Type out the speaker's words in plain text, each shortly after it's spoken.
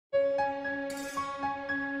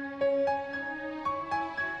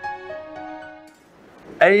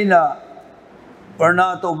Aina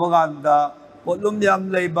Parna to Baganda, Potlum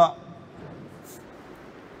Yam Leba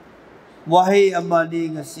Wahi Amani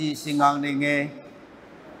Ngasi Singang Ninge.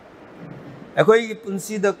 Ekoi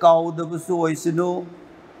Punsida Cow the Busu Oisino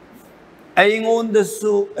Aing on the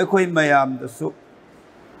Su Ekoi Mayam the Su.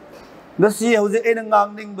 The sea was in a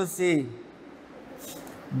ngang basi.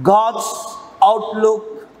 God's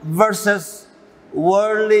outlook versus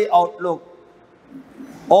worldly outlook.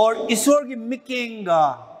 Or Isorgi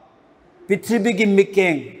Mikinga Pitribigi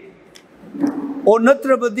Miking. Or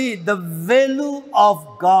Natrabadi, the value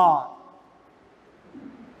of God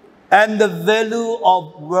and the value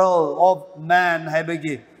of world, of man,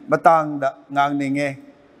 Habegi, Batang da Ngang.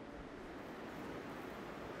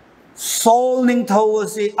 Soul ning thau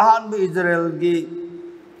si an Israel gi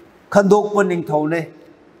khandok pa ning thau ne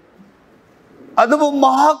adabu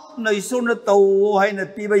mahak na iso na tau hay na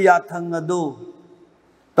piba yathang adu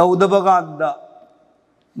tau da baganda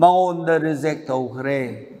mangon da reject tau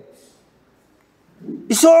khre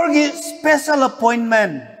isor gi special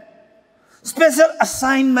appointment special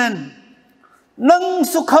assignment nang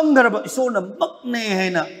sukhang darba iso na makne hay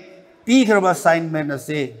na pi kharba assignment na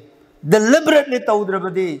se deliberately tau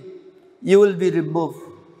drabadi you will be removed.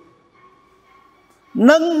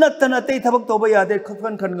 Nang natanate tabak toba yade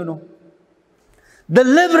khafan khangano.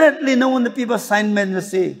 Deliberately no one the people assignment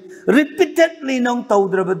say repeatedly nong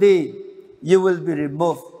taudrabadi you will be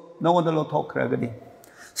removed. No one the Lord talk ragadi.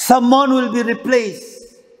 Someone will be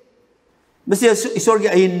replaced. Masiya isorgi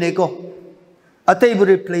ayin neko. Atay be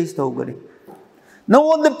replaced togari. No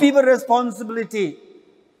one the people responsibility.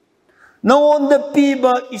 No one the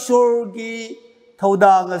people isorgi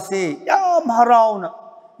Tauda say, Yam Harauna,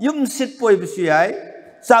 Yum sit boy Busuai,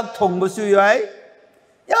 Sak Tong Busuai,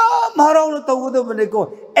 Yam Harauna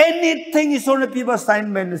Tauda. Anything is on the people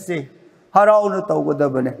assignment say, Harauna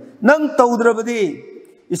Tauda. Nang Taudrabadi,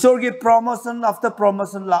 Isorgi promotion after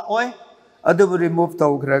promotion la oi, other will remove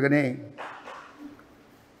Taugragane.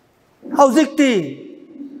 How's it?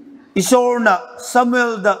 Isorna,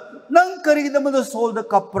 Samuel the Nang Karida the soul the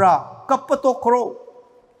Capra, Kapato Crow.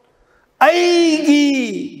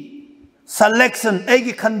 Aigi selection,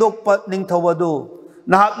 aigi khandok pat ning thawado.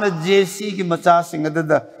 Nahak na JC ki macha sing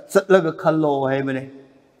adada satlaga khallo hai mane.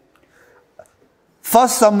 1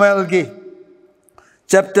 Samuel ki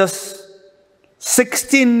chapter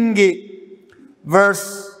 16 ki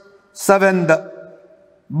verse 7.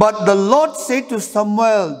 But the Lord said to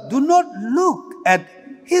Samuel, do not look at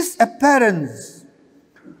his appearance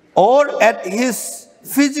or at his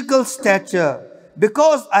physical stature,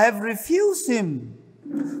 because I have refused him.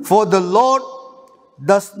 For the Lord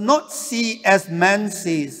does not see as man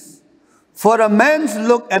sees. For a man's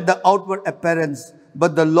look at the outward appearance,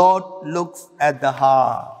 but the Lord looks at the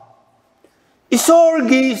heart.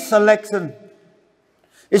 Isorgi selection.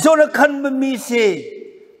 Isora kanbami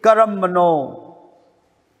se karamano.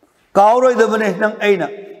 Kauroi da bane nang aina.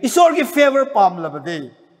 Isorgi favor pam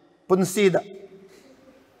labade. Punsida.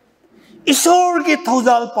 Isorgi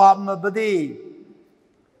thozal pam labade.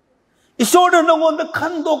 Isor na nang the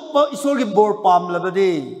khandok pa isor ki bor pam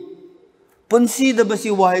labadi punsi da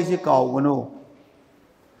basi wahi si kaugano.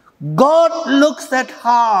 God looks at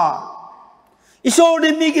heart. Isor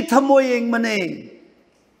di mi ki thamoy eng mane.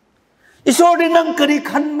 Isor di nang kari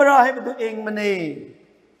khanmara hai badu eng mane.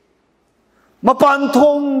 Mapan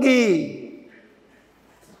thongi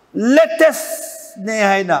latest ne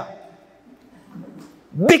hai na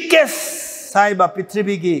biggest sai ba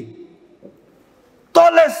pitribi ki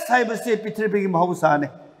tallest cyber say Pitripigi Mahusane.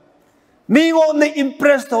 Me only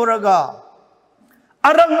impressed Horaga.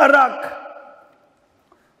 Arang Arak.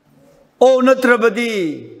 O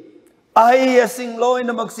Natrabadi. Ay sing low in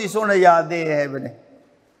the Maxisona Yade heaven.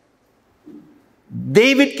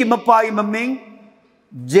 David Kimapai Maming.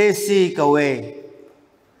 JC Kawe.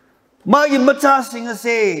 Magi Macha sing a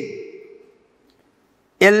say.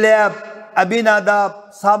 Eliab,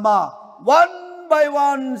 Abinadab, Sama. One by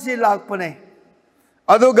one silak pane.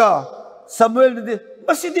 Aduga, Samuel did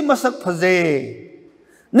Masidi Masak Paze.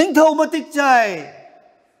 Ningtau Matik Chai.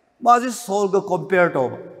 Mazis Solga compared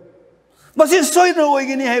to. Masis Soida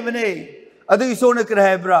Wagini Heavene. Adu Isona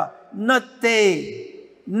Krahebra.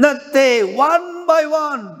 Nate, one by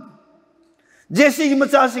one. Jesse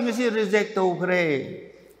Machasing is reject over.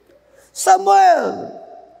 Samuel,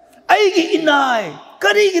 Aigi Inai,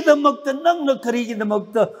 Karigi the Mukta, Nang the Karigi the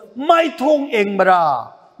Mukta, my tongue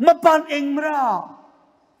Engbra, Mapan Engbra.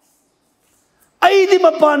 I di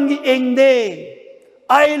mapangi engde.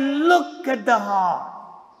 I look at the heart.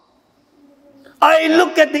 I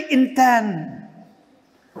look at the intent.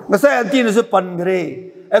 Masaya antino sa pangre.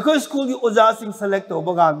 Ako school yung oja sing select o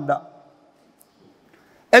baganda.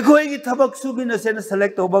 ꯑꯩꯈꯣꯏꯒꯤ ꯊꯕꯛ ꯁꯨꯃꯤꯟꯅꯁꯦꯅ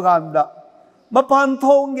select ꯇꯧꯕ ꯀꯥꯟꯗ ꯃꯄꯥꯟ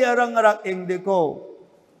ꯊꯣꯡꯒꯤ ꯑꯔꯪ ꯑꯔꯥꯛ ꯌꯦꯡꯗꯦꯀꯣ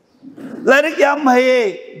ꯂꯥꯏꯔꯤꯛ ꯌꯥꯝ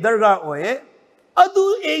ꯍꯩꯌꯦ ꯗꯔꯀꯥꯔ ꯑꯣꯏꯌꯦ ꯑꯗꯨ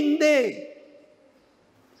ꯌꯦꯡꯗꯦ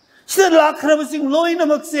ꯁꯤꯗ ꯂꯥꯛꯈ꯭ꯔꯕꯁꯤꯡ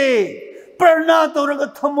ꯂꯣꯏꯅꯃꯛꯁꯦ ꯄ꯭ꯔꯥꯔꯊꯅꯥ ꯇꯧꯔꯒ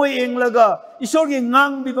ꯊꯃꯣꯏ ꯌꯦꯡꯂꯒ ꯏꯁꯣꯔꯒꯤ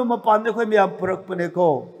ꯉꯥꯡꯕꯤꯕ ꯃꯄꯥꯟꯗ ꯑꯩꯈꯣꯏ ꯃꯌꯥꯝ ꯄꯨꯔꯛꯄꯅꯦꯀꯣ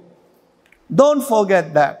don't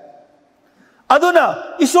forget that aduna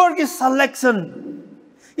isorgi selection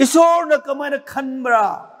isorna kamaina khanbra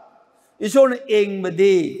isorna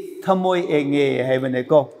engbadi thamoi enge haibane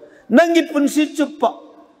ko nangi punsi chuppa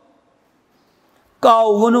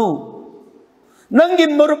kaugunu nangi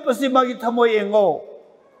marup asi magi thamoi engo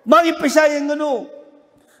magi pisa enganu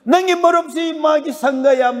nangi marup si magi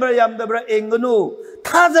sangga yamra yamdabra enganu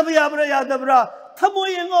thajaba yabra yadabra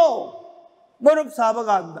thamoi engo marup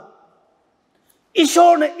sabaganda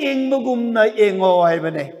Ishorna engbagumna engo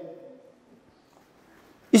haibane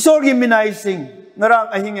Ishorgi minai sing ngarang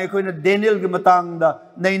ahing aikoina Daniel gi matangda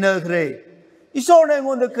nainakhre Ishorna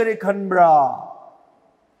engonda kare khanbra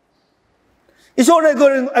Ishorna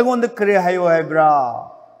engonda kare hayo haibra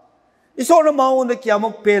Ishorna maonda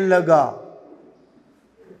kyamuk pelaga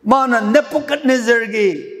mana Nebuchadnezzar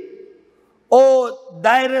gi o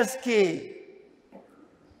Darius ki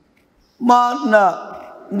mana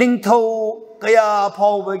ningthau kaya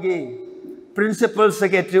phawbagi principal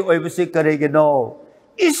secretary oibasi karegeno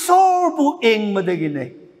isor bu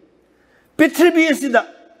engmadagine prithvi asida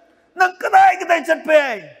nang kadai chatpe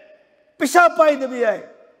ai pisa pai dabi ai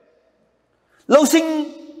losing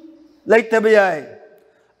laitabi ai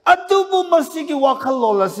atubu masigi wakhal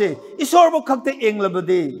lolase isor bu khakte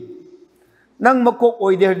englabadi nang makok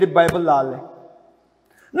oide the bible lale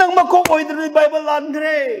nang makok oide the bible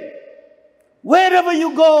landre wherever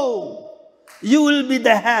you go you will be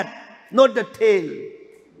the head, not the tail.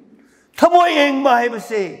 Thamoy eng ba hai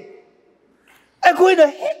base. Akoi na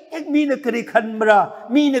hek mina kari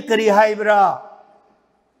khanbra, mina kari haibra.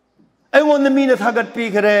 I want the mina thagat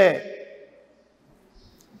pi kare.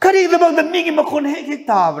 Kari dabang the migi makon hek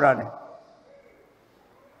tabra ne.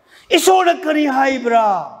 Isona kari haibra.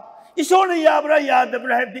 Isona yabra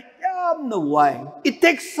yadabra have the yam no why. It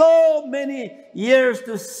takes so many years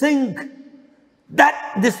to sink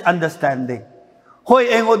this understanding. Hoi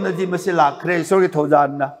engon na di masi lakre sorry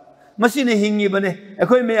thojan na masi ne hingi bane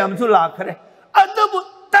ekoi me am su lakre adabu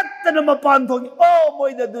tatta na mapan thong oh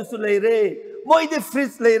moi da du su le re moi de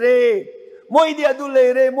fris le re moi de adu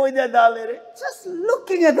le re moi de da le re just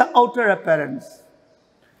looking at the outer appearance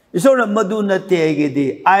isona maduna te ge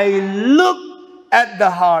di I look at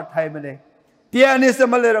the heart hai mane pianist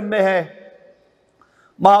amale ram me hai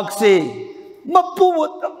mark se mapu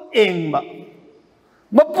tam eng ba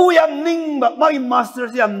Mapu yam ning ba, magi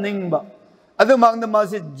masters yam ning ba. Ado mang na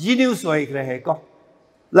masi genius oi krehe ko.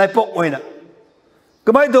 Lai pok oi na.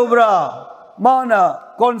 Kamay dobra,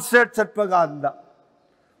 mana concert sat paganda.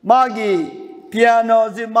 Magi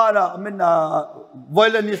piano si mana,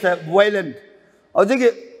 violinist violin. O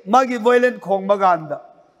sige, magi violin kong maganda.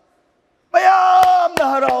 Mayam na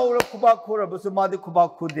haraw ra kubak kura baso madi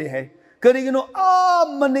kubak kude hai. Karigino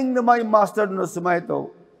maning na magi master no sumay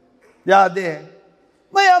to. Yade.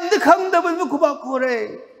 mayam de khang da bu kuba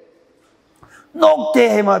kore nok te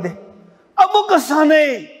he ma de amuk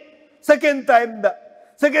sane second time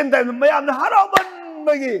mayam na haraban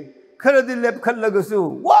magi khara di lep khal lagasu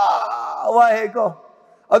wa he ko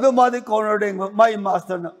adu ma de corner ding my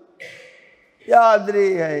master na yadri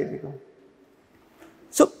hai ko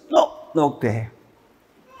so nok te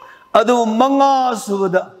adu manga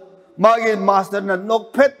subada magi master na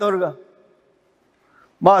nok phet torga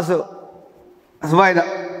masu asmaina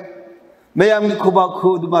mayam ki khuba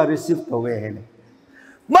khud ma receive to we he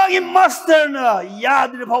magi master na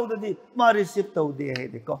yad re phau di ma receive to de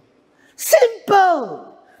he ko simple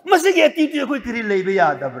masi ge attitude koi kri lei be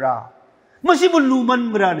yad abra masi bu luman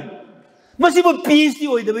mra ne masi bu PhD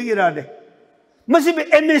oi de be gira ne masi bu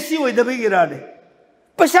MSc oi de be gira ne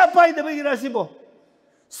pasha pai de be gira sibo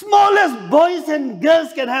smallest boys and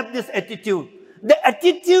girls can have this attitude the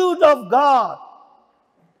attitude of God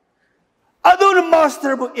adun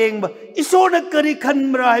master bu engba isona kari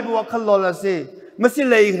khanbra hai bu wakhal lola se masi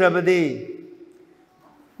lei grabade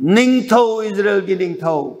ningthau Israel gi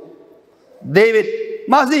ningthau David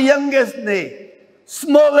masi youngest ne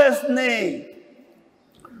smallest ne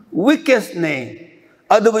weakest ne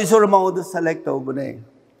adu isora ma odu select obune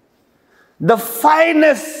the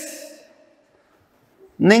finest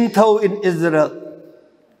ningthau in Israel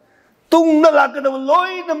tungna lakada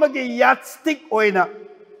loi na magi yardstick oina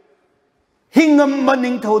hingam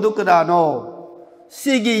maning thodu kadano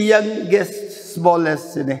sigi youngest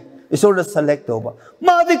smallest ne isora select over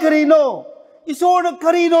ma de karino isora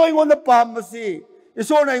karino ingon the pamasi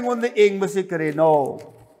Isona ingon the ing basi kare no.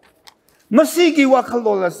 Masi ki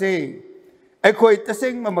wakalola se. Ekoi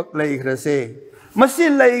taseng mamak lay krase. Masi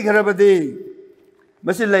lay krabadi.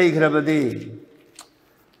 Masi lay krabadi.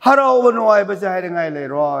 Haraw ba nuay ba sa ngay lay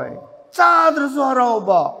roy. Sadra su haraw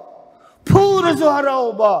ba. Pura su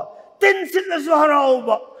haraw ba. Tensit na su haraw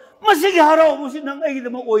ba. Masi ki haraw mo sinang ay kita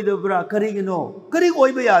mo oy da bra. Kari gino. Kari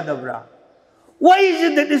oy ba yada bra. Why is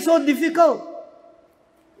it that it's so difficult?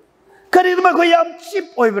 Kari naman ko yam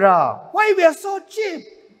cheap oy bra. Why we are so cheap?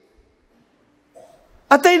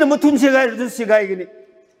 Atay na matun sigay gini.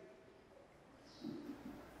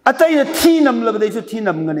 Atay na tinam labday so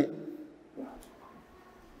tinam gani.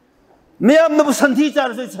 Mayam na po santi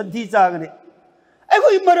cha so santi cha gani. Ay ko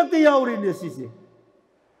yung marak na yawri niya sisi.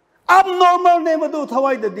 Abnormal na mo do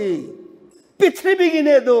thaway da di. Pitribi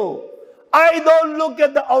gini do. I don't look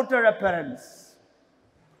at the outer appearance.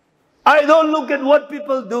 I don't look at what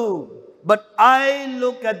people do, but I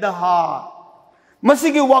look at the heart.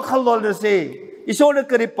 Masigi wakalol na si. Iso na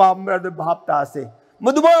karipam brother bahapta si.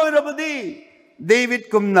 Madubaw na ba di? David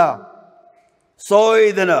kumna.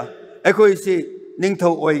 Soy da na. Eko isi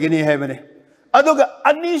ningtaw oy gini heaven. Adoga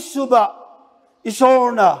anisuba iso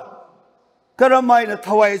na karamay na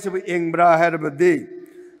taway sa ingbra herabadi.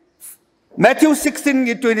 Matthew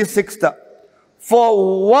 16:26.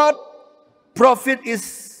 For what profit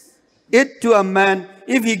is it to a man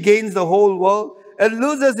if he gains the whole world and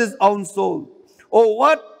loses his own soul? Or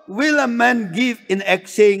what will a man give in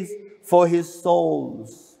exchange for his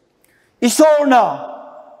souls? Isona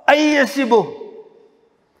ay yasibo.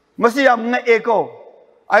 Masiyam nga eko.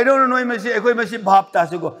 I don't know masi eko masi bhapta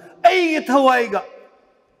sigo. Ay thaway ga.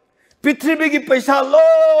 Pitribi ki paisa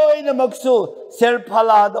loy na magso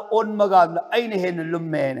self-halada on maganda ay nihen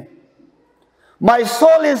lumene. My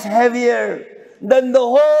soul is heavier than the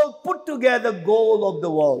whole put together gold of the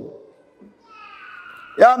world.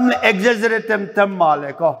 Yam na exaggerate tem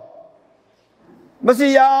male ko.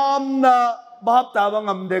 Basi yam na bahap tabang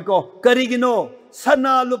amde ko. Karigino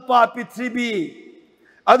sana lupa pitribi.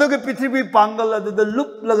 Ado ke pitribi pangal ado the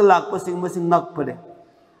lup lagalak pasing masing ngak pade.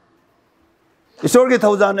 Isor ke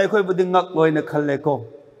thaujan na koy buding ngak loy na khalle ko.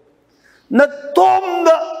 Na tom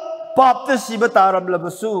da pap ta siba taram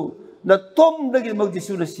labasu. Na tom dagi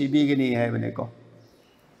magdisu na sibi gini hai bane ko.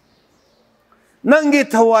 Nangi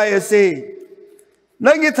thawai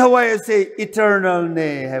se eternal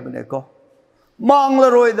ne hai bane ko. Mang la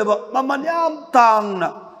roi da ba maman yam tang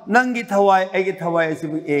na nangi thawai ai gi thawai se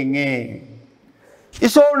bu enge.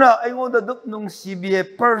 Isor na ai ngon da duk nung sibi he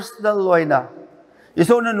personal loi na.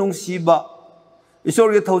 Isor na nung siba.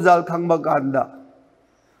 Isor gi thaujal khang ba ganda.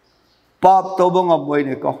 Pap to bang amoy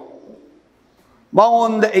ne ko.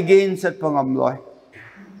 Mangon da against at pangamloy.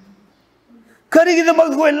 Kari kita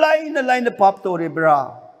magkoy line na pop to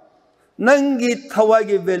bra. Nangi thawai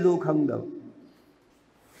gi value khang daw.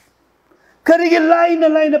 Kari gi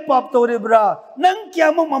line na pop to bra. Nang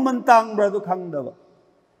kya mo mamantang bra do khang daw.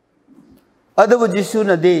 Adabu Jisu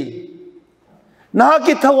na di.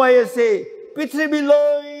 Nahaki thawai se pitribi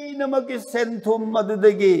loy na magisentum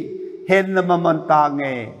madudagi hen na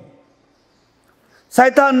mamantange.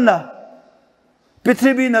 Saitan na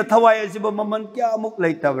Pitribi na thawai si ba maman kya muk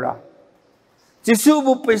lay tabra. Jisu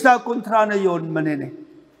bu pesa kontra na yon manene.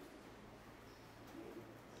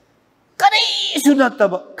 Kani sunat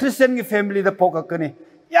taba Christian ki family da poka kani.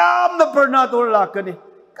 Yam na pernator la kani.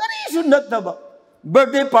 Kani sunat taba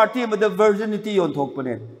birthday party with the virginity yon thok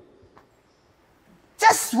panen.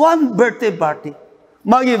 Just one birthday party.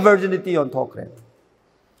 Magi virginity yon thok ren.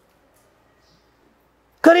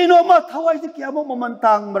 Kani no ma thawai si kya mo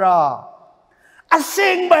mamantang bra.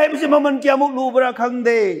 Asing bahaya si maman kya mo lubra khang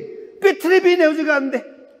de. Pitribi ne usi gande.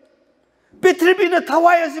 Pitribi na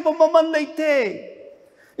thawai si maman leite.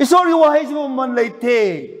 Isori wahai si maman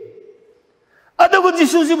leite. Ado ko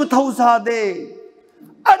Jisu si butaw sa de.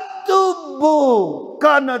 Atubo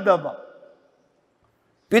Canada ba.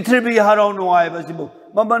 Pitribi haraw nuay ba si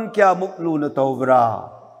maman kya mo luna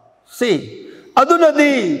tawbra. See, ado na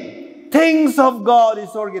di things of God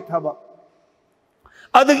isori thaba.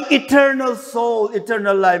 Adang eternal soul,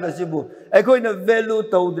 eternal life as ibu. Eko na value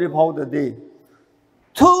tawdri how the day.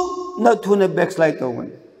 Two na tuna backslide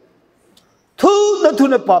tawgan. Two na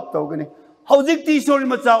tuna pop tawgan. Howzik ti sorry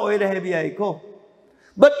matsa oy heavy ko.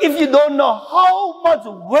 But if you don't know how much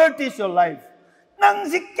worth is your life, nang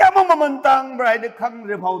sikya mo mamantang bride kang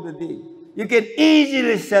how the day, you can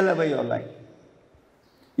easily celebrate your life.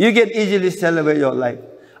 You can easily celebrate your life.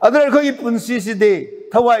 Adar ko ipunsi si day,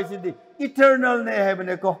 tawai si day. Eternal ne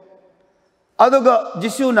heaven ko. Adoga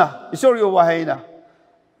Jisu na, isoryo wahay na.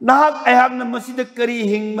 Nahak ayhag na masida kari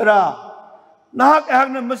hingbra. Nahak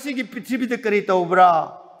ahak na masigi pithibida kari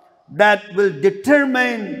taubra. That will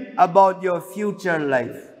determine about your future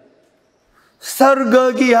life.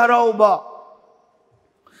 Sarga gi harauba.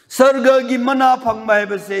 Sarga gi mana phangba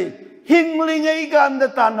haibase. Hinglingai ganda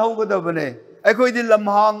tanhau gadabane. Aikoi di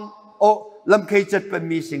lamhang o lamkhei chatpa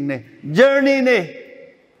mi sing ne. Journey ne.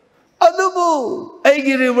 Adubu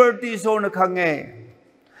aigi reverti so na khange.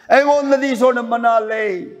 Aingon na di so na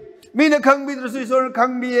manale. Mina khangbi drasu so na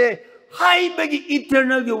khangbiye. Hai bagi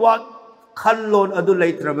eternal gi wak khalon adu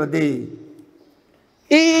laitrabade.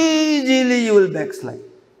 Easily you will backslide.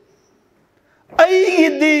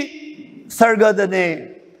 Aigi di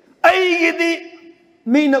sargadane. Aigi di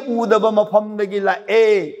mina udaba mafam dagi la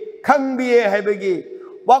khangbiye hai bagi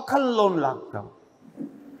wak khalon lakta.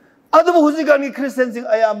 Adu huzigani Christian sing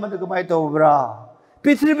ayam man gamai tawbra.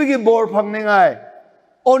 Pithribi bor phangningai.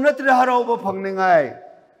 Onatre harauba phangningai.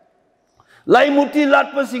 Lai muti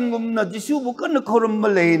latpa singum na Jisu bukan na khorum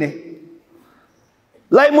malaine.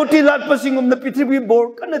 Lai muti latpa singum na pithribi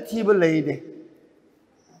bor kana thiba laine.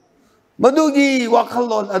 Madugi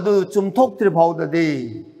wakhalon adu chumthok tri phauda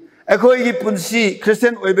de. Akhoi gi punsi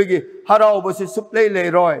Christian oibegi harauba si suplei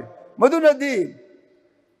leiroi. Maduna di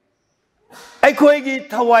Aikoi gi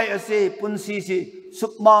thawai ase punsi si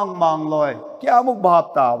sukmang mang loi. Kya muk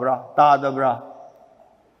bhap ta dabra.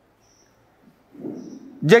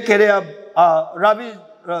 Zechariah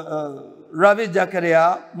Ravi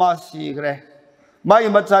Zechariah masi gre. Mai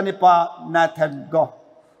machani pa Nathan go.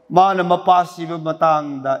 Mana mapasi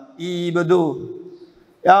matang da ibadu.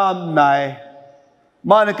 Yam nai.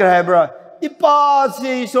 Mana krebra.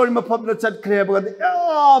 Ipasi sorry mapam na chat krebra.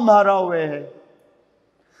 Yam harawe.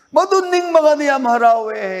 Maduning mga niyam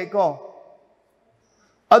harawe ko.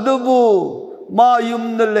 Adubu ma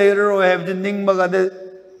yum na later have the ning mga de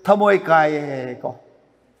tamoy kaya ko.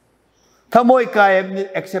 Tamoy kaya ni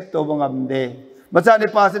accept o bangamde.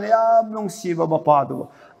 Masani pasan yam nung siba mapado.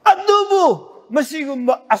 Adubu masigum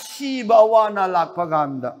ba asiba awana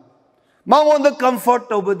lakpaganda. Mangon the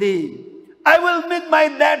comfort over thee. I will meet my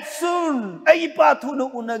dad soon. Ay ipatu no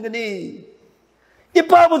unagani.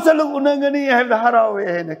 Ipabutsalung unangani have the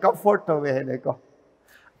harawe comfort away ko.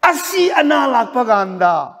 Asi analak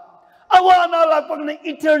paganda. Awana lakpag na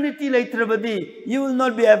eternity later badi. You will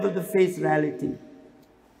not be able to face reality.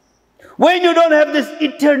 When you don't have this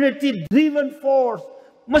eternity driven force,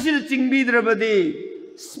 masid chingbidra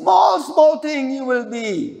badi. Small thing you will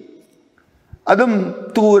be.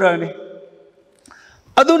 Adum turani.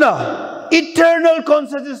 Aduna eternal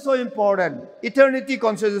consciousness is so important. Eternity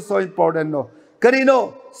consciousness is so important no.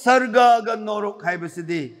 Karino sarga ganorok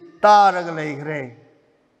haibasidi taraga leigre.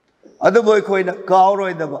 Aduboy koi na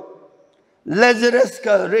kauroi daba. Lazarus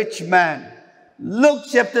ka rich man. Luke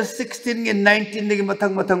chapter 16 and 19 nigi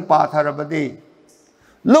matang patharabadi.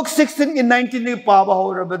 Luke 16 and 19 nigi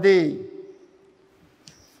pabahorabadi.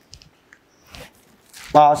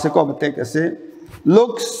 Paase ko matek ase.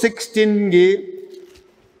 Luke 16 gi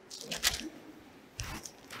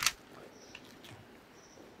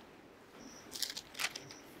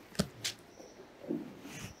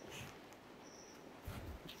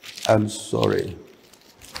I'm sorry.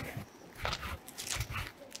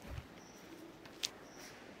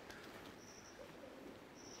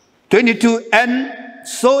 (22) And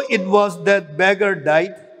so it was that beggar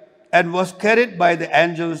died and was carried by the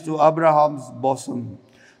angels to Abraham's bosom.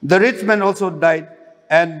 The rich man also died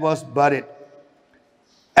and was buried.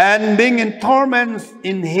 And being in torments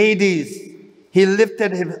in Hades, he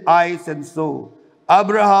lifted his eyes and saw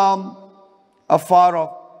Abraham afar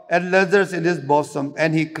off, and Lazarus in his bosom,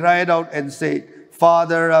 and he cried out and said,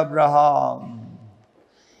 Father Abraham.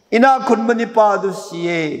 Ina kunmani padu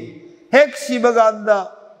siye. Hek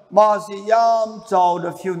sibaganda maasi yam chow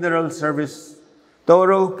the funeral service.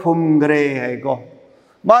 Toro pumgre hai go.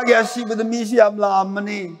 Magi asibada misi yam la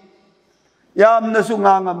amani. Yam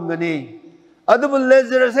nasungangam gani. Adabu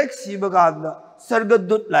Lazarus hek sibaganda.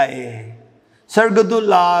 Sargadut lai. Sargadut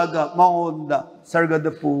laga maonda.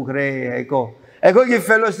 Sargada pugre hai go. Eko ki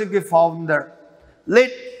fellowship ki founder,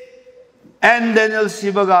 late and Daniel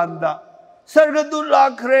Sibaganda. Sargadu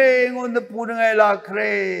lakre, ngon the punangay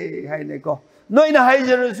lakre. Hay neko. No in high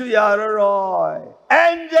Jerusalem yararoy.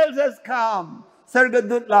 Angels has come.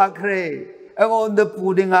 Sargadu lakre. Ngon the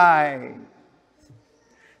punangay.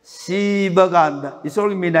 Sibaganda.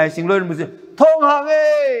 Isorgi minay sing Lord musi.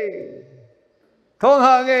 Tonghangay.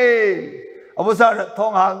 Tonghangay. Apo sa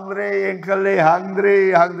thong hangre engkale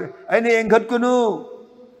hangre ani engkhat kunu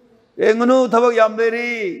engunu thabak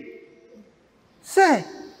yamderi se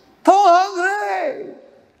thong hangre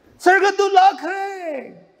sargadu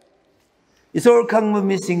lakre isor khang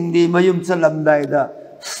mi singdi mayum chalamdai da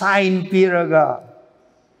sign piraga.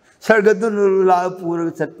 Sargadun la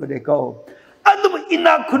pura sat padeko. Adum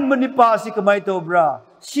ina kun manipasi kamay to bra.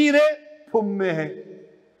 Sire pumme.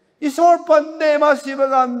 Isor pande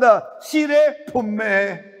masibaganda. Sire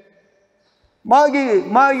pumme.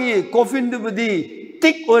 Magi coffin du budi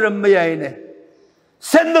tik oram bayane.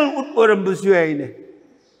 Sandal ut oram busuyane.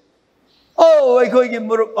 Oh, I go give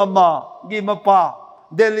Muruk Ama, give a pa,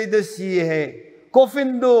 Delhi the sea,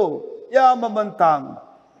 coffin do, Yamamantang.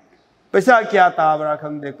 Pesakya Tabra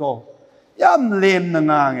Kang deco, Yam lame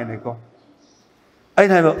Nangang and eco. I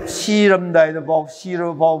have a serum died about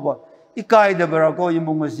zero power. Ikai the Barago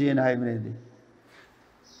Yumumasi and Hybrid.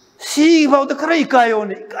 See about the Kraikai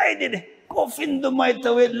on it, guided, coffin the might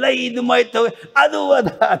away, lay the might away, other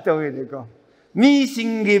that away deco. Me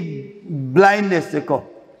sing blindness deco.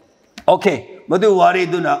 Okay, madu wari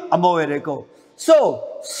duna amawere ko.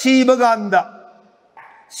 So, sibaganda,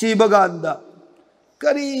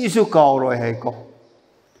 kari isu kauro hai ko.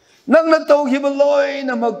 Nang nataw hibaloy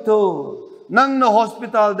na magto, nang na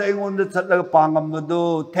hospital da ingon da chatlaga pangam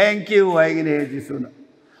do, thank you hai gini Jisu na.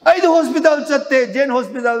 Ay do hospital chatte, jen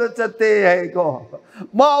hospital da chatte hai ko.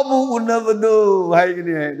 Mabu unabado hai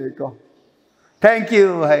gini hai ko. Thank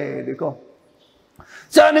you hai ko.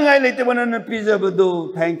 Sana nga ilite mo na pizza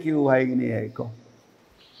do, thank you, hai gini ko.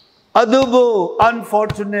 Adubo,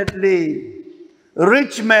 unfortunately,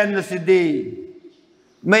 rich man na si di,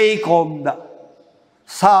 may komda,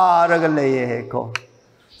 saragalaye ko.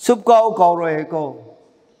 Subkaw kauroye ko.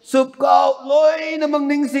 Subkaw, loy namang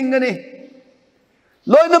ningsing gani.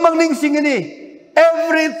 Loy namang ningsing gani.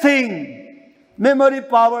 Everything, memory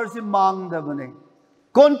power si mang da mo ni.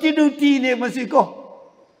 Continuity ni masiko.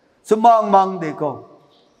 Sumang mang de ko.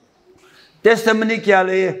 Testimony kya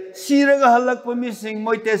le siraga halak pamising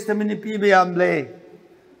moy testimony pibiyam le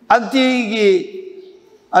anti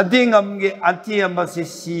ambasi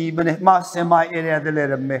si bane mas sema area de le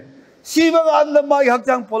ramme si baga andam mai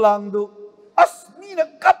hakjang polang du as ni na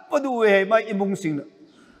kapadu he mai imung sing na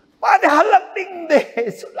pade halak ding de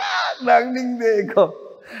sulak lang ding de ko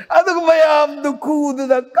adu mayam du ku du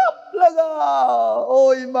da kap laga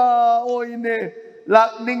oi ma oi ne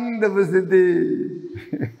lak ding de basidi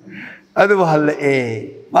Adu hal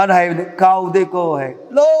mana hai kau de ko hai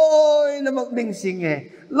loi na magding sing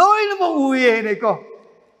loi na mahuye ne ko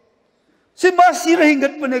si masira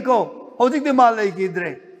hingat pa ne ko hodik de malay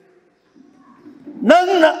gidre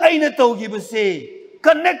nang na ay na to gibase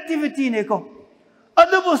connectivity ne ko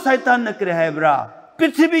adu bo saitan na kre hai bra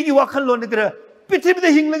prithvi ki wakal lo ne kre prithvi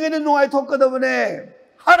de hing lage ne no ai thok ka da bane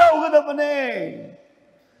harau ga da bane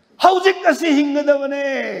hodik ka si hing ga da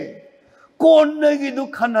bane kon na gi du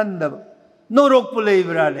khananda norok pulay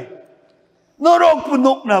brale norok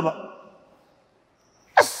punok na ba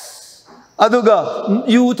aduga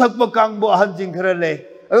yu thakpa kangbo hanjing kharale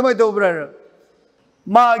adumai do brale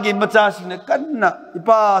magi macha sing na kanna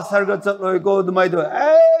ipa sarga chatloi ko adumai do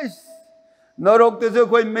norok te jo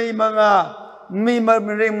koi mei manga mi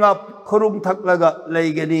marim nga khurung thaklaga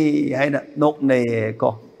leigani haina nok nei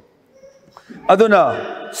ko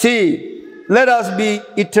aduna see let us be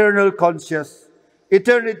eternal conscious.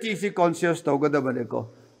 Eternity si conscious to gada bane ko.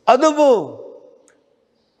 Adubo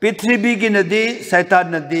Prithvi ki nadi Saitan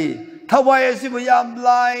nadi thawai si yam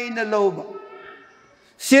lai na loba.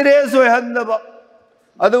 Serious hoy handaba.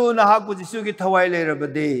 Adu nahak ko Jisu ki thawai le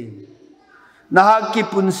rabade. Nahak ki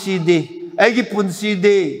punsi de. Ay ki punsi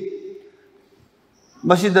de.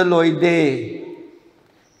 Masida loy de.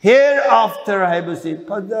 Hereafter hai basi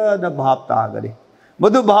pada na bhap ta gari.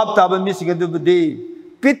 Madu bhap taban mi sigadu budi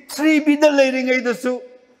pitri bida leiring ay dasu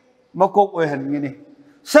makok oy han ngini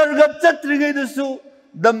sargat chatri ay dasu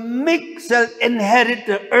the mix shall inherit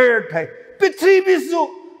the earth hai pitri bisu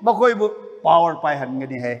makoy bu power pai han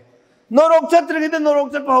ngini hai norok chatri ay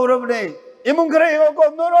norok chat power bne imung kare ko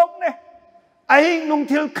norok ne ahing nung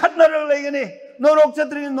thil khatna rang lai ngini norok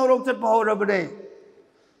chat power bne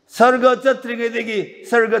sarga chatri ay degi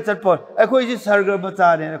sarga chat power akoi si sarga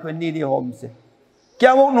bacha ne akoi ni di home se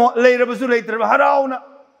क्या वो ले रहा बसु ले तरह हराओ ना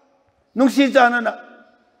नुक्सी जाना ना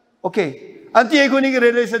okay अंती एक उन्हीं के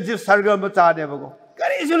रिलेशनशिप सरगम बचा दे बगो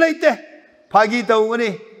करे इसे लेते फागी तो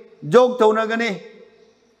उन्हें जोक तो उन्हें गने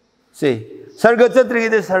से सरग चतरी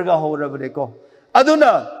के सरग हो रहा बने को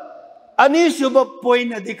अदुना अनिशुभ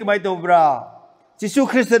पॉइंट अधिक माय तो ब्रा जिसु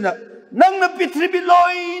क्रिस्टन नंग न पिथरी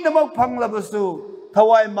बिलोई नमक फंगला बसु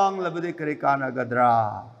थवाई मांगला बदे करे काना गदरा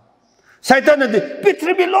Saitan nadi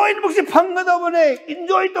pitri biloin buksi phanga da bane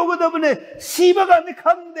enjoy to ga da bane siba ga ni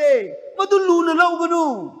khande madu lu na lau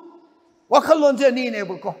banu wakhalon je ni ne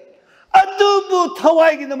bako adu bu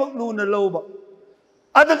thawai gi namak lu na lau ba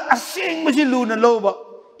adak asing masi lu na lau ba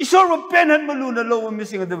isor mo penhan maluna lo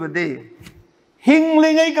missing the day.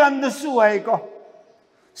 Hingling ay ganda suhay ko.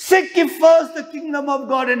 Seek ye first the kingdom of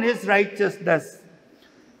God and His righteousness.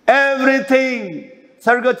 Everything.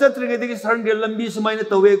 Sarga chatring iti sarga lambi sumay na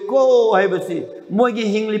tawe ko hay basi. Mogi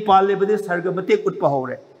hingli pale bade sarga matik utpa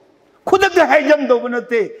hore. Kudak na hayjam do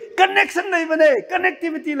banate. Connection na ibane,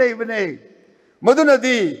 connectivity na ibane. Maduna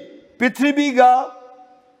di pitribiga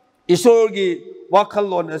isorgi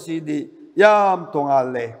wakalon asidi yam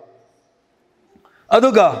tongale.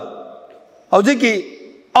 Aduga Aujiki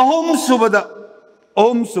ahom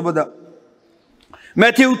subada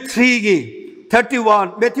Matthew 3 gi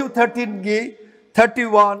 31 Matthew 13 gi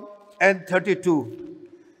 31 and 32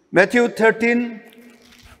 Matthew 13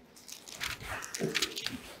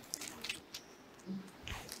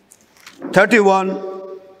 31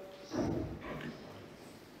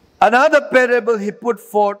 Another parable he put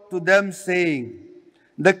forth to them, saying,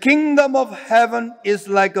 the kingdom of heaven is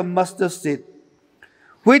like a mustard seed,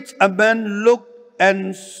 which a man looked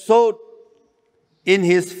and sowed in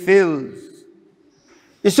his fields.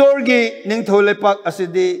 Isorgi ning tholepak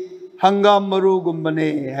asidi hangam maru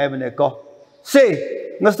gumbane hebane ko. Say,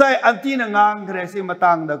 ngasay anti na ngang kresi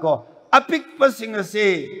matang da ko. Apik pasing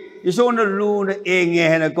say, isor na lu na enge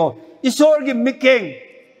hena ko. Isorgi miking.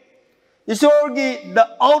 Isorgi the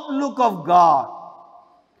outlook of God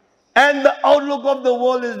and the outlook of the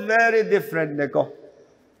world is very different neko.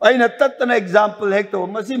 Ay natat na example hekto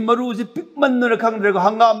masi maru si pikman no nakang drego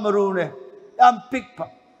hangam maru ne am pikpa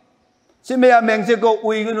si maya mengse ko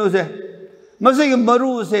uigunu se masi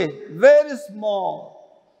maru se very small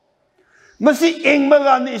masi eng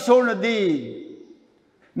maga ni isor na di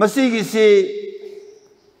masi gisi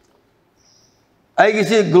ay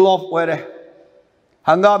gisi globe were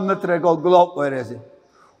hangam na trego globe were se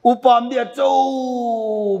upam dia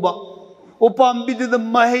choba upam bi de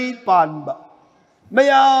mahi pan ba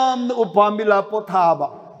mayam na upamila potaba.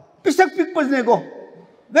 Pisak pikpas nego.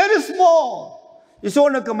 Very small. Iso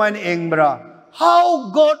na kamay ni Engbra. How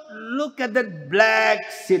God look at that black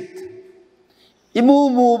seed.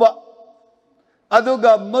 Imumu ba?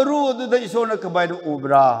 Aduga maru adu da iso na kamay ni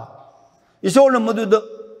ubra. Iso na madu da.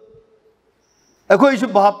 Ako iso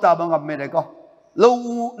bahap tabang ab mereko.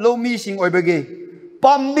 Low missing oy bagi.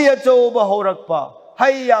 Pambiya choba horak pa.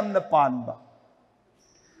 Hayam na pan ba?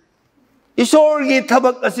 Isorgi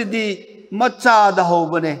tabak asidi macha da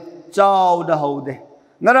hobane chow da hode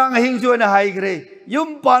ngarang hingsu na haigre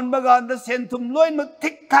yum pan baganda sentum loin ma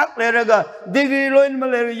tik thak leraga degree loin ma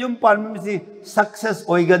lera yum pan mi success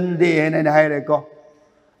oigande hen na haire ko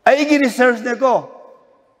aigi research ne ko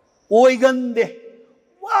oigande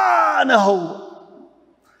wa na ho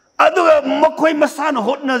aduga makoi masana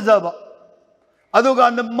hotna zaba aduga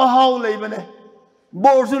na mahau leibane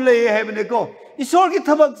borsu lei hebane ko isorgi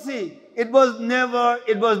tabak si It was never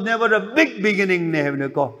a big beginning.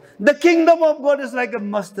 The kingdom of God is like a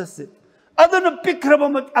mustard seed. Adon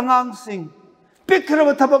pikraba mat angang sing.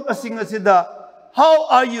 Pikraba tabak asing asida. How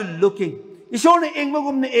are you looking? Isor ni eng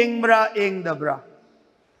magum ni eng bra eng dabra.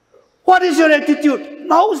 What is your attitude?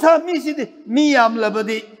 Mausa mi sidi miyam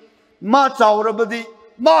labadi, ma chaurabadi,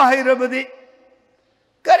 ma hairabadi.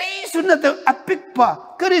 Kari sunata apik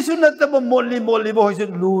pa. Kari sunata ba molli bo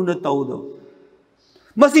hisun luna taudo.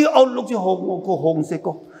 Masi outlook si hong ko hong se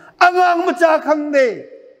ko. Angang macha khang de,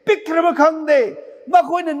 pikraba khang de,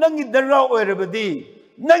 makoy na nangi daraw erabadi,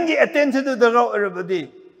 nangi attention to daraw erabadi.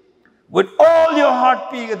 With all your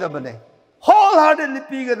heart piga da bane, wholeheartedly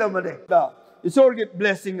piga da bane. Da, isor get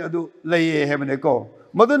blessing adu laye hebane ko.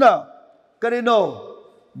 Maduna, karino,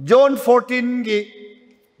 John 12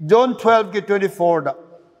 ki 24 da.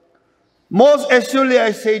 Most assuredly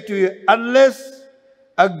I say to you, unless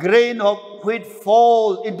a grain of wheat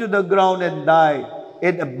fall into the ground and die,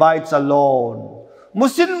 it abides alone.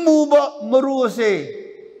 Musin mo ba maru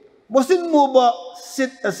se? Musin mo ba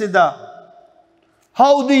sit asida?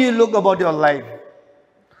 How do you look about your life?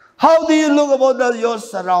 How do you look about your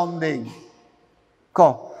surrounding?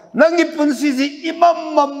 Ko nangipun sisi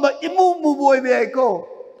imam mamba imumu boy be ko.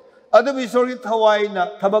 Ado bi sorry thawai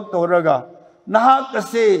na thabak toraga. Naha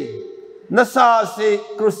kasi nasa se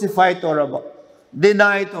crucified toraba.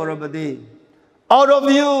 Deny torabadi. Out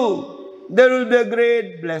of you, there will be a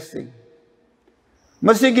great blessing.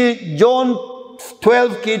 Masigi John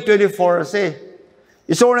 12 ki 24 say,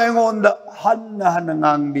 isora ngon da hanna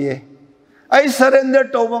hanangang biye. I surrender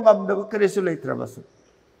to mong amda krisulay trabaso.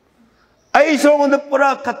 Ay isora ngon da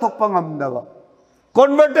pura katok pang amda ba.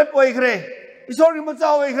 Converted o ikre. Isora ngon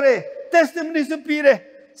matsaw ikre. Testimony supire.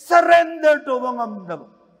 Surrender to mong amda ba.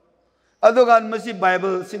 Adogan masi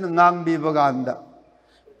Bible sinangang bibaganda.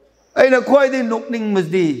 Ay na kway din nukning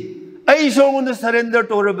masdi. I show on the surrender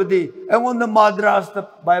to everybody. I want the madras, the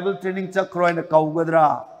Bible training chakro and the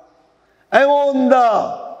kaugadra. I want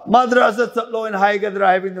the madras at low and high gadra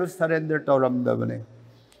having to surrender to Ramdavane.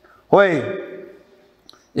 Why?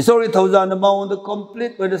 It's already 1,000 amount the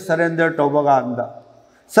complete with the surrender to Baganda.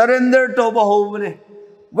 Surrender to Bahomane.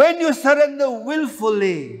 When you surrender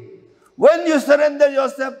willfully, when you surrender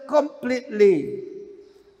yourself completely,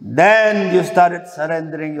 then you started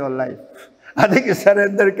surrendering your life. I think you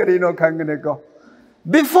surrender karino kanganeko.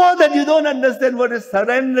 Before that, you don't understand what is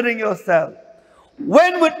surrendering yourself.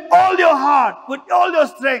 When with all your heart, with all your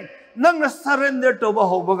strength, nang surrender to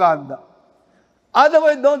Bahobaganda.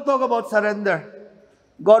 Otherwise, don't talk about surrender.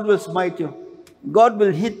 God will smite you. God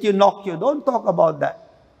will hit you, knock you. Don't talk about that.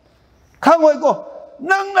 Kangway go.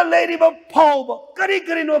 Nang na lady ba pow ba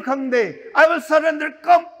kari no kangde. I will surrender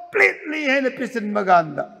completely in a pisin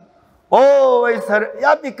maganda. Oh, I surrender.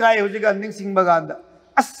 Yapi kaya hujigan ning sing maganda.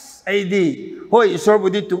 As ID. Hoy,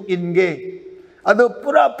 isorbudi to inge. Ado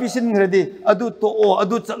pura pisin ready. Ado to o.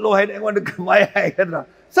 Ado tsalo head. I want to come my head.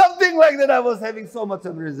 Something like that. I was having so much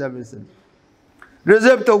of reservation.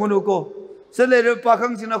 Reserve to gunuko. Sa later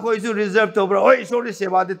pakang sinako isu reserve to bro. Hoy, sorry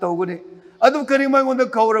sebade to guni. Ado kari mang on the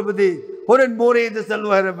cover badi. Horen more the salo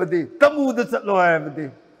harabadi. Tamu the salo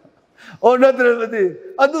harabadi. Or not harabadi.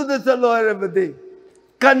 Ado the salo harabadi.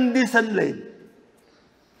 Condition lane.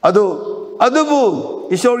 Ado bu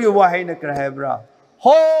isori wahay na krahebra.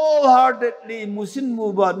 Wholeheartedly musin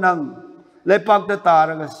muba nang lepak na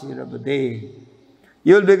taraga sirabadi.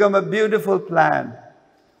 You'll become a beautiful plant.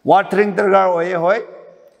 Watering targar oye hoy.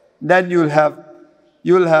 Then you'll have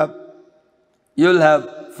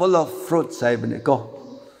full of fruits.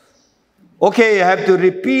 Okay, I have to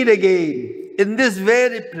repeat again. In this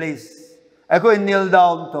very place, ako kneel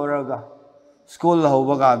down toraga. School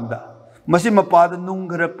hawaganda. Masi mapada nung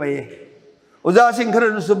garapaye. Uza sing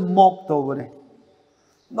kara nusu mok to bane.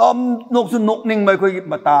 Nom nok su nok ning mai koi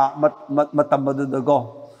mata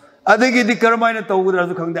matabadudago. Adagi di karamay na tawura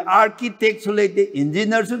su kang de architect su late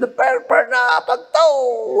engineer su de per na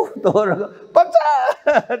pagtaw toraga pagsa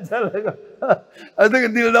talaga.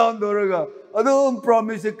 Adagi kneel down toraga. Adun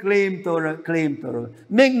promise claim toraga.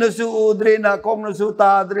 Ming na su udre na kong na su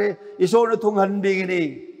tadre iso na tunghan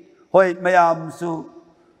bingini. Hoy mayam su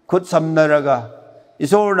kut samnaraga.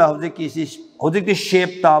 Iso na hodik di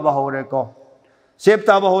shape taba hore ko. Shape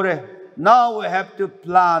taba hore. Now we have to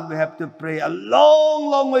plan, we have to pray. A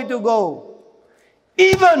long, long way to go.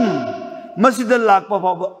 Even masidal lakpa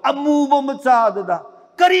pa amuba matsada da.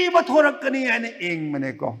 Kariba thorak kani ane ing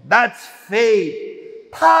maneko. That's faith.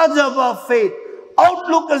 Tajaba faith.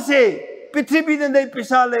 Outlook kasi. Pitribi na day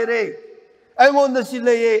pisa lere. Ako na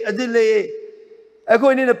sila ye, adila ye.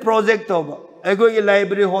 Ako ini na project to ba. Ako yung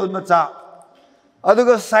library hall matsa. Ato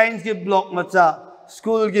ko science ki block matsa.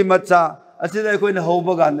 School ki matsa. At sila ako yung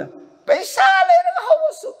hobaganda.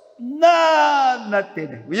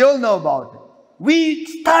 Nothing. We all know about it. We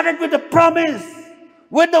started with the promise,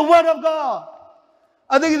 with the word of God.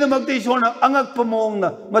 Adagi na magtisyon na angak pamong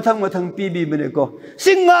na matang pibi ko.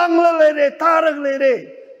 Singang lalere, tarag lere,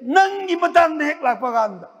 nang ibatang dehek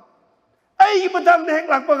lakpaganda. Ay ibatang dehek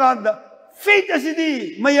lakpaganda. Faith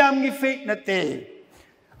asidi, mayam gi faith na te.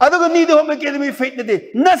 Adaga nido ho may faith na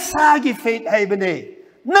te. Nasagi faith hay bane.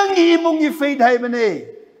 Nang imong gi faith hay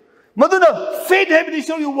bane. Maduna faith hay bane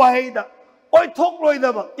show you wahay da. Oy talk loy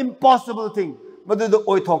da ba impossible thing. Maduna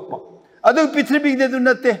oy talk pa. Adag pitribig de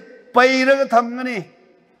dunate pairaga thamgani.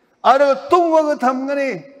 Adaga tungwaga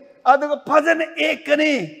thamgani. Adaga phajana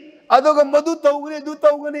ekani. Adaga madu tawgani du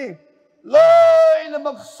tawgani. Loy na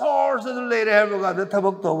mag source du lere ha ga da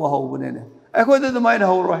thabak to hawbane ne. Akoi da mai na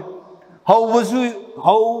hawroi.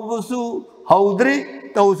 Hawbusu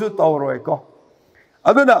hawdri tawsu tawroi ko.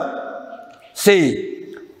 Aduna say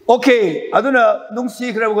okay, aduna nung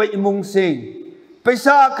sikra ko imong sing.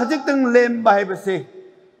 Paisa khajik lem ba hai base.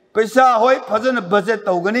 Paisa hoy phajana budget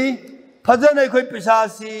tawgani. Phajana khoi paisa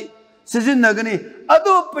si sizin nagani.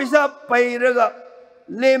 Adu paisa pairaga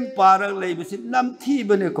lem parag leibisi namthi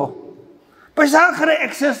bane ko. Paisa khare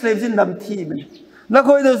access leibisi namthi bane.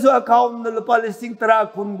 Nakhoi da su account na lupa listing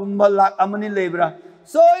tara kun gumba lak amani leibra.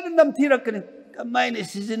 So ina namthi rakani. Kamay ni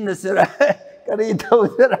sizin na sira. Kari itaw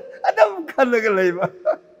sira. Adam kalaga leiba.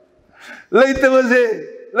 Later was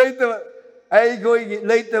later I going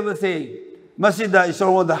later was Masida is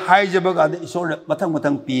all the high jabag is all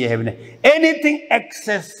matang P heaven. Anything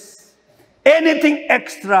excess, anything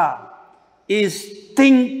extra is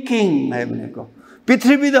thinking heaven.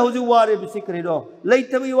 Pitribi the Hosu Wari Bisikrido.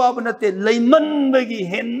 Later we wabanate, layman begi,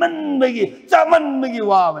 henman begi, chaman begi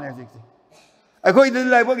waban. I go to the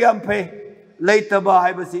library and pay. Later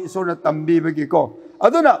by Hibasi is all the tambi begi ko.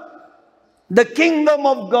 Aduna. The kingdom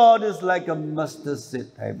of God is like a mustard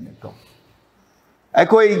seed.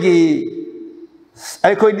 Aikoigi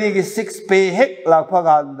 6 pay hek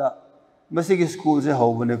lakpaganda. Masigi school se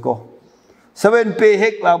hoveneko. 7 pay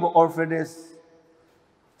hek labo orphanage.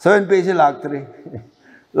 7 pay se laktri.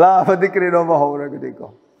 La padikri no mahora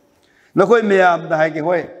gadiko. Nakoi meyam da haiki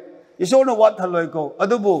hoy. Iso no what haloiko.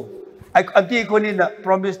 Adubu. Anti koni na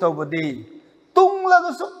promise to bodi. Tung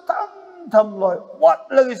laga suk tam loy. What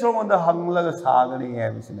laga so on the hang laga sagani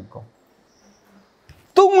hai misineko.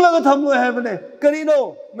 Tung laga tham loy hai bane.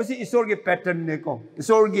 Karino masi isorgi pattern ne ko.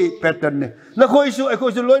 Isorgi pattern ne. Nakoi su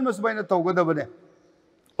eko su loy mas baina to gada bane.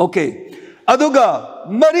 Okay. Aduga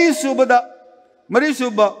Mari subada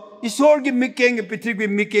isorgi mikeng pitrigi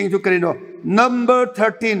mikeng to karino. Number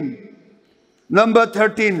 13. Numbers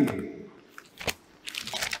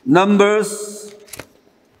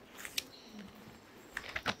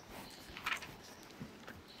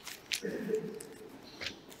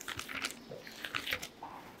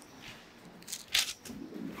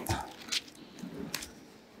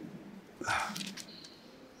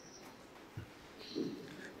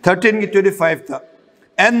 13:25.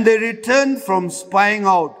 And they returned from spying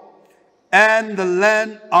out and the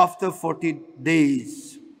land after 40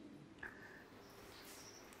 days.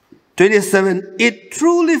 27. It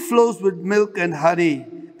truly flows with milk and honey,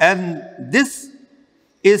 and this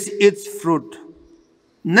is its fruit.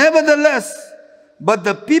 Nevertheless, but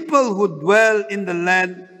the people who dwell in the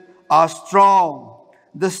land are strong.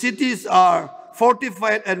 The cities are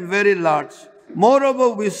fortified and very large. Moreover,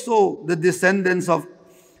 we saw the descendants of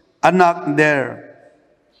Anak there.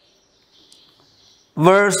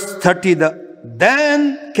 Verse 30.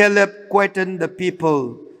 Then Caleb quieted the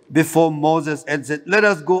people before Moses and said, let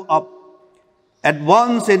us go up at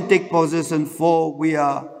once and take possession, for we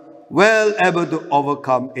are well able to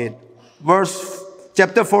overcome it.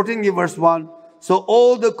 Chapter 14, verse 1. So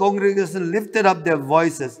all the congregation lifted up their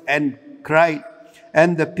voices and cried,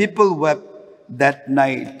 and the people wept that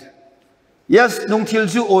night. Yes, nung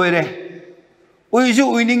tilsu oire.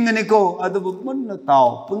 Uisu uining niko, adu mun na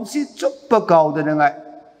tao, punsi chuppa kau da ngai.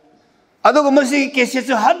 Adu ko masi kesi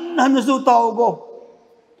su han su tao go.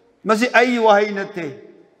 Masi ay wahay na te.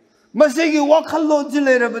 Masi ki wakalo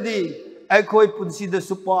jilera badi. Ay koi punsi da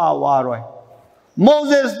supa awaroy.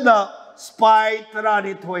 Moses na spy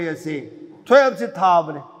tarani thoya se. Thoya se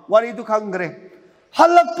thabne. Wari tu khangre.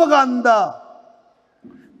 Halak paganda.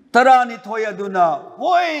 Tarani thoya duna.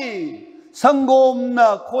 Hoy. Sangom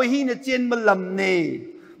na kohi na chen malamne.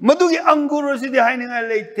 Madugi anguro si di haining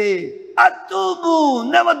alete. Atubu.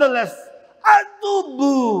 Nevertheless.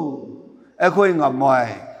 Atubu. Ako'y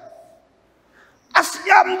ngamoy. As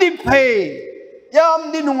yam di pay,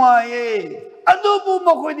 yam di nungaye, adubu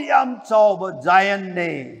mo ko di yam chow giant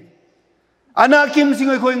ne. Anakim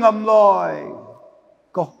singoy ko ngamloy.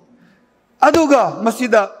 Ko. Aduga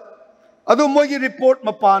masida. Adu mo gi report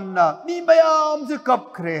mapan na. Ni bayam si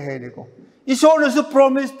kap kre he ne ko. Iso na su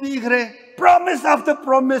promise pi kre. Promise after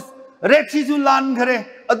promise. Rekshi su lan kre.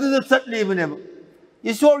 Adu sa satli bine.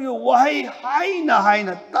 Iso yu wahay hay na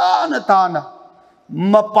tana.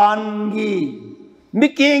 Mapangi.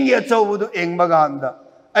 Miking ya chawudu eng maganda.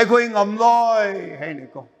 Ay ko ing amloy. Hay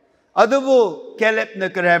niko. Adubu, Caleb na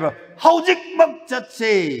kareba. Haujik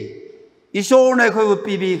magchatse. Iso na ko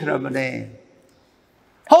pibi krabane.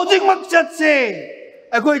 Haujik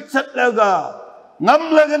magchatse. Ay ko chatlaga.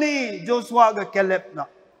 Ngam lagani Joshua ga Caleb na.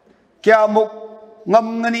 Kya muk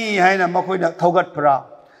ngam ngani hay na makoy na thogat pra.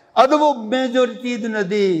 Adubu majority dun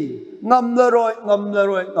di. Ngam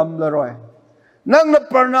laroy. Nang na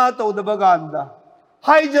parna to da baganda.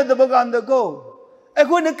 Haija da baganda ko.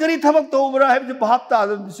 Eko na kari thabak to ubra hai je bahap ta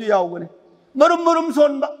da su yaw gane. Marum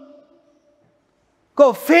son ba.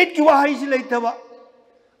 Ko faith ki wahai si lai thaba.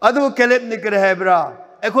 Adu Caleb ni kare hai bra.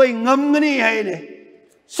 Eko ngam ngani hai ne.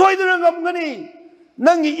 Soi da ngam ngani.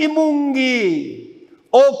 Nang imungi.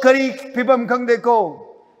 O kari pipam khang de ko.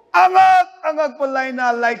 Angak palai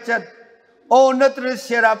na lai chat. O natre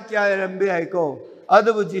sherap kya rambe hai ko.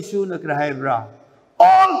 Adu Jisu na kare hai bra.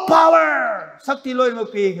 All power. Sakti loy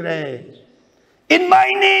magpigre. In my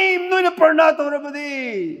name, no na parnato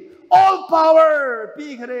rabadi. All power.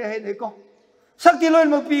 Pigre hai neko. Sakti loy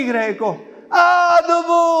magpigre ko.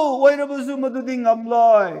 Adubu. Way rabusu maduding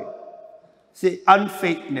amloy. Si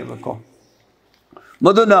unfaith ne ko.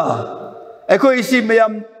 Maduna. Eko isi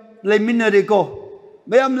mayam lay minari ko.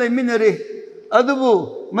 Mayam lay minari.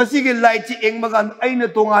 Adubu. Masigil lai chi eng magan ay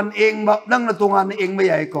natungan eng ba nang natungan eng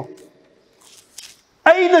mayay ko.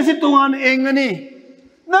 Ay na si tungan eng ani.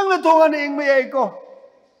 Nang natungan eng mayay ko.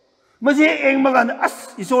 Masi eng magan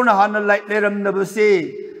as iso na hanan light leram na basi.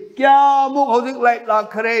 Kya mo haudik light la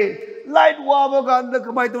kare. light waba ganda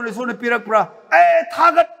kamay to so na pirak pra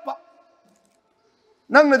thagat pa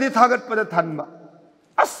nang na di thagat pa da thanba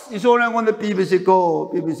as iso na ngon na PBC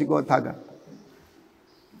ko thagat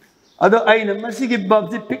ado ay na masigi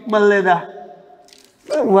bab si pikmal le da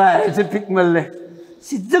wa si pikmal le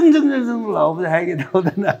si jeng lao ba hai ke do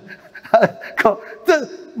da na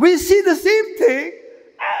we see the same thing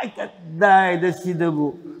dai da si da bu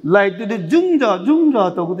light to the jungja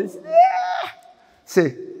to go see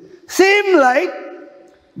same light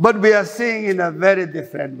but we are seeing in a very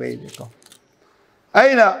different way ko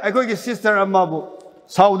ay na ako ki sister amabu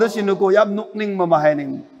sauda sinu ko yam nukning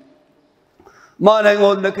mamahaning mana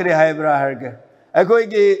ngon na kri hai bra har ke ako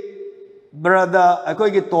ki brother ako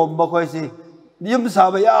ki tomba ko si yum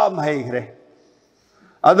saba yam hai kre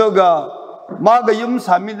adoga maga yum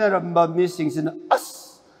samina ramba missing sin as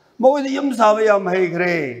mo yum saba yam hai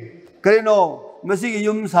kre kreno masi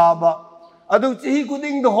yum saba adu chi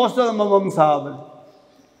kuding the hostel mamam saba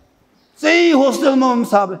sei hostel mamam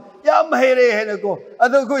saba yam hai re hai na ko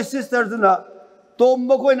adu ko sister duna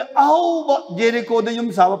tomba ko in au Jericho the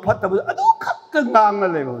yum saba phatta adu khat ngang na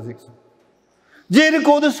le ho sik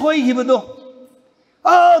Jericho the soi hi bado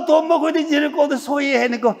tomba ko the Jericho the soi hai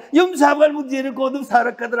na ko yum saba mu Jericho the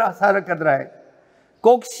sarak kadra hai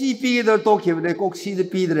kok si pi the to ki de kok si de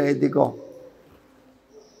pi de de ko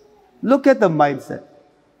look at the mindset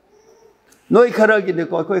noi khara ki de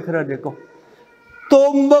ko koi khara de ko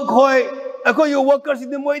tomba khoi ako yo workers in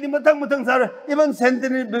the moi di matang sar even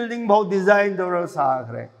centenary building bhau design dor sa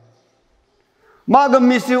khre maga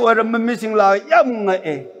missing or missing la yam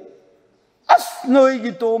nga as noi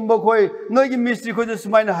gi tomba khoi noi gi mystery khoi just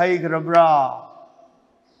mine hai khra bra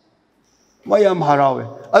mayam harawe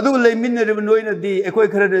adu le min re noi na di ekoi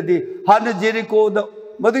khra di han Jericho da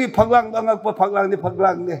madu gi phaglang angak pa phaglang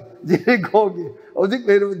ne Jericho gi ojik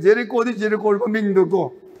le Jericho ming do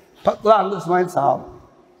ko phaglang das mine sa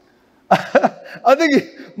adagi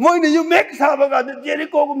moine you make sabaga the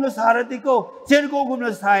Jericho gum na sarati ko Jericho gum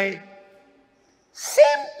na sai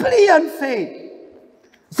simply unfaith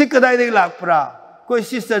sikadai de lak pra koi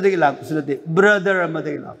sister de lak sulate brother ama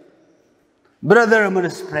de lak brother ama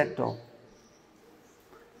spread to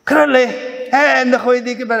krale and khoi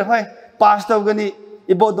di ke bar phai pastor gani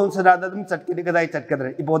ibodon sanada dum chat ke kadai chat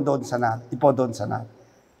kadre ibodon sanad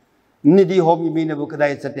nidi hom mi ne bu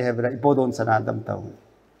kadai chat he bra ibodon sanadam taw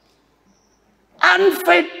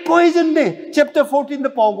unfaith poison de chapter 14 the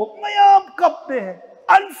pogo mayam kap de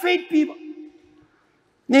unfaith people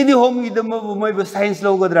nidi hom gi de mo mai ba science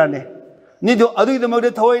lo godra ne nido adu de mo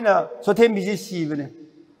de thoina so them bi si bene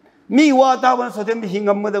mi wa ta ban so them bi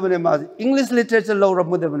hingam mo de bene ma English literature lo ram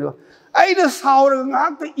mo de bene ai de saw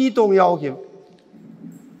ngak te I tong yaw ki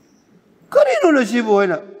kari no no si bo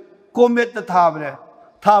na comet ta tha bene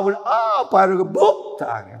tha bun pa ro bo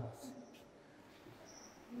ta ge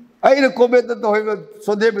I the comment that the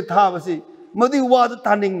so they be tavasi, Modi was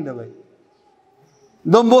turning the way.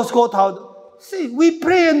 Don Bosco thought, see, we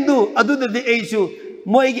pray and do, adu the issue,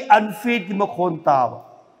 Moigi unfit Makon Tawa.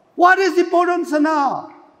 What is important, Sana?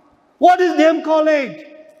 What is them college?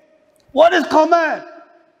 What is command?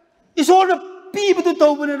 It's all the people to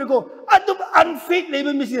talk and go, Adum unfit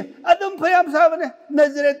labor mission, Adum Payam Savane,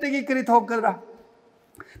 Nazareth Kiri Tokadra,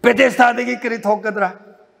 Pedesta de Kiri Tokadra.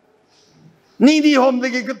 Needy home the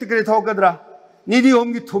Kiri Tokadra, needy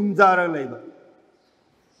home the Tumzara labor.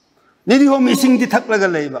 Needy home missing the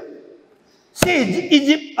Taklaga labor. Say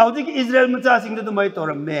Egypt, out of Israel Matasing to the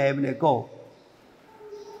Maitor may have a go.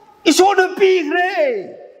 It's all the big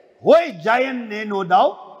ray. Why giant, no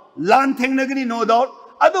doubt. Land Tenagri, no doubt.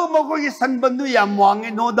 Ado Mokogi Sanbandu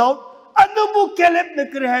Yamwang, no doubt. Ado Bukelep the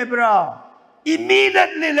Krihebra.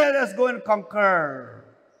 Immediately let us go and conquer.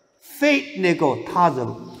 Faith Neko,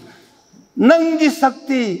 Tazam. Nangi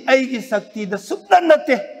Sakti, Aigi Sakti, the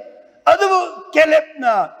Subdanate. Adu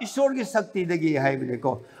Kelep Isorgi Sakti, the Gi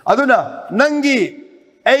Haibiko. Aduna, Nangi,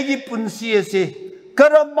 Aigi Punsiasi,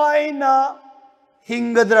 Karamaina,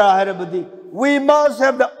 Hingadra Harabadi. We must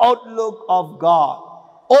have the outlook of God.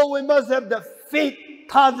 Or we must have the faith,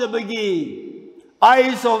 Tazabagi,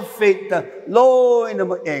 eyes of faith, low in the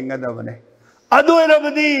Engadavane. Adu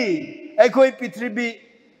Rabadi, Ekoi Pitribi,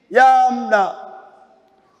 Yamna.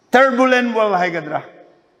 Turbulent world haigadra.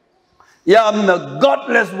 Yamna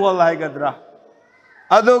godless world haigadra.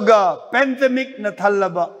 Aduga pandemic na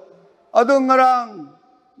thalaba. Adungarang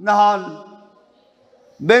nahan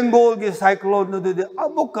Bengal ki cyclone no de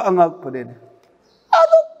abuk angak pade.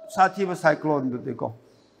 Adu sathi ba cyclone do ko.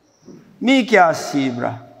 Mi kya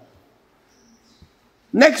sibra.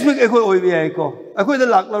 Next week ekoi oi bi ai ko. Ekoi the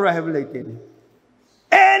lak la ra have late.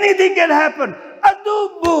 Anything can happen.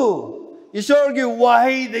 Adubu. Isorgi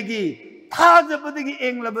wahidagi thajabadagi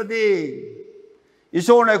englabadi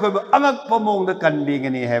Isor na ko angak pamong da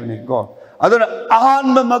kanbingani heaven go aduna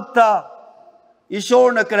ahan mamakta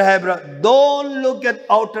Isor na krahebra don't look at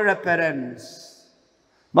outer appearance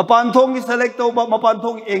mapanthong select to ba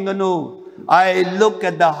mapanthong engano I look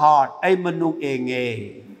at the heart ay manung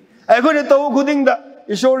enge ay ko na to guding da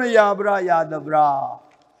Isor na yabra yadabra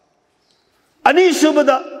Ani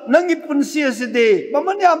subada nangi punsiya si de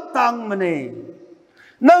mamanyam tang mane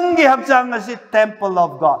nangi hapsang si temple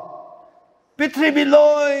of God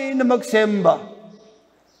Pitribiloy na magsemba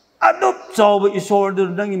anup saw Isor do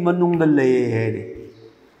nangi manung dale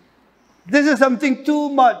This is something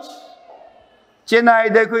too much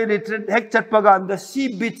Chennai de ko retreat hek chat paganda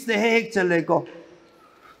sea beach ne hek chale ko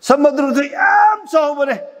samudra do yam saw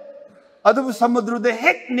bare adu samudra de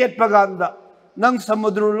hek net paganda nang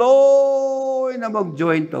samudra loy na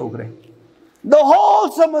mag-join tawgre. The whole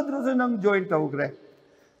samudra sa nang join tawgre.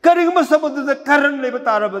 Karing mas samudra sa karan lay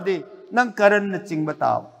batara badi nang karan na ching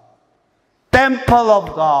bataw. Temple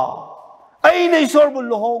of God. Ay na Isor mo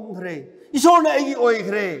lohong gre. Isor na ay oy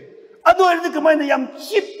gre. Ado ay na kamay na yam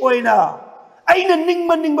chip oy na. Ay na ning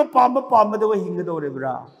ba pama daw hinga daw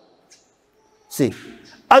rebra. See.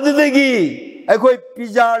 Ado dagi ay ko'y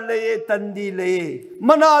pijar laye, tandi laye,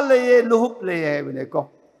 mana laye, luhup laye, bine ko.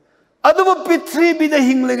 Ado mo pitri bida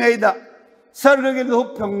hingling ay da, sargagi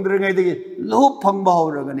luhup pangdring ay dagi, luhup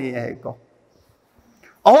pangbahawra gani ay ko.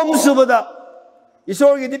 Ahom subada,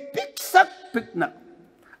 Isor gidi piksak pikna,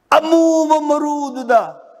 amu marudo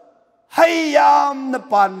da, hayam na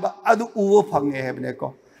panba, ado uwo pang ay bine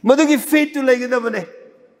ko. Madugi faith to lay gida bine,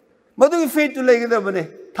 madugi faith to lay gida bine,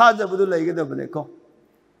 taja budu lay gida bine ko.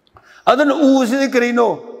 Adon usi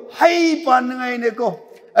karino hay pan ngay ne ko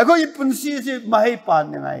ako ipunsi si mahay pan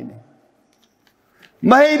ngay ne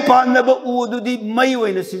mahay pan na ba udo di may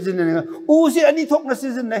way na season na usi ani tok na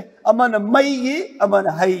season ne ama na may gi ama na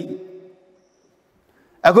hay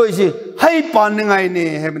ako isi hay pan ngay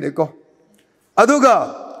ne hebne ko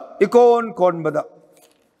aduga ikon kon bada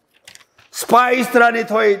spice trani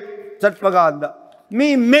thoy chat paganda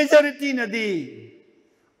mi majority na di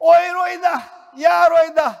oy roida ya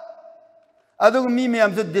roida Adung mi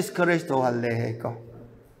am so discouraged to halle ko.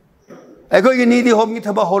 Eko ini di home ki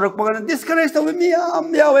thaba horak pagan discouraged to mi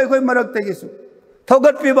am ya we koi marak te gisu.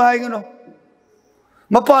 Thogat pi bahai gano.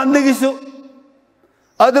 Mapan de gisu.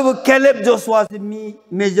 Adu Caleb Joshua se mi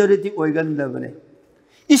majority oigan da bane.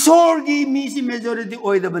 Isor gi mi si majority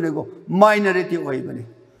oida bane go minority oi bane.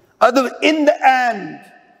 Adu in the end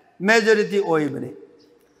majority oi bane.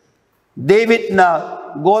 David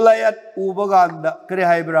na Goliath ubaganda kare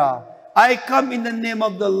haibra. I come in the name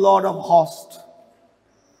of the Lord of hosts.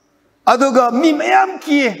 Aduga mi mayam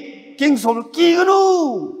ki King Saul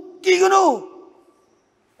kigunu.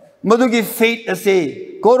 Madugi faith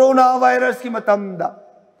ase coronavirus ki matamda,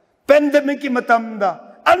 pandemic ki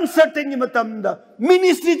matamda, uncertain ki matamda,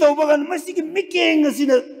 ministry to bagan masi ki miking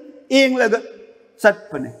asina eng laga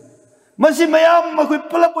sat pane. Masi mayam makoy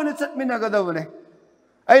palapon sat minagadaw ne.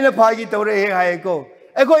 Ay na phagi tawre he hay ko.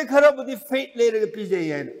 Eko ikharab di faith later pije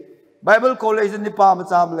yan. Bible college ni pa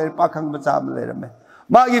macam le pakhang macam le me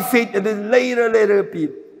magi faith and later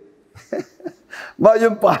pip ma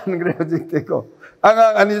yung pan gre jikte ko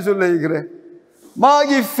ang ani su le gre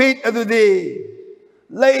magi faith adu de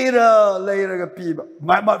later ga pip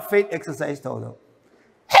ma faith exercise to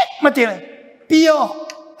hek matile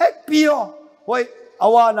pio hoy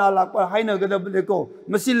awana lak pa haina ga dabne ko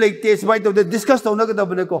masi like test by to discuss to na ga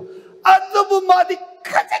dabne ko adu bu madi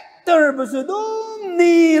khatar basu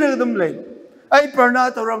ni ragdum lay ay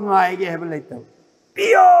parna to rang ngai ge have lay to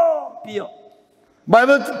pio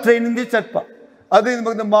Bible training di chat pa adin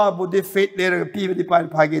mag na ma bu di faith le pi di pa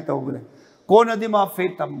phagi to bule ko na di ma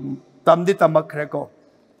faith tam di tamak re ko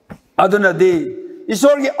aduna di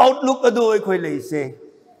Isor gi outlook adu khoi lay se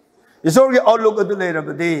Isor gi outlook adu le ra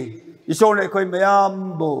ba di Isor na khoi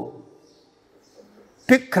mayam bo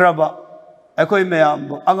pikraba Akoi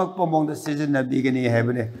mayam angak pomong the season na bigini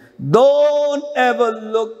heaven. Don't ever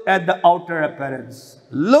look at the outer appearance.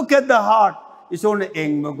 Look at the heart. Is only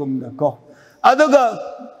eng magum na ko. Adoga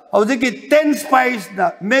howziki 10 spies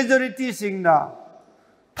na majority sing na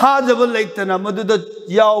thajabal like na maduda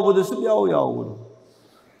yaw budu sub yaw.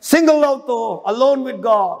 Single out to alone with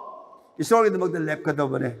God. Is only the mag the left ka daw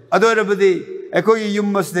bane. Adora budi akoi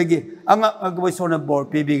yumas degi angak agway sona bor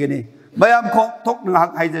pibigini. Let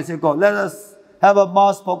us have a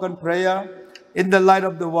more spoken prayer in the light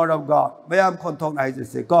of the word of God.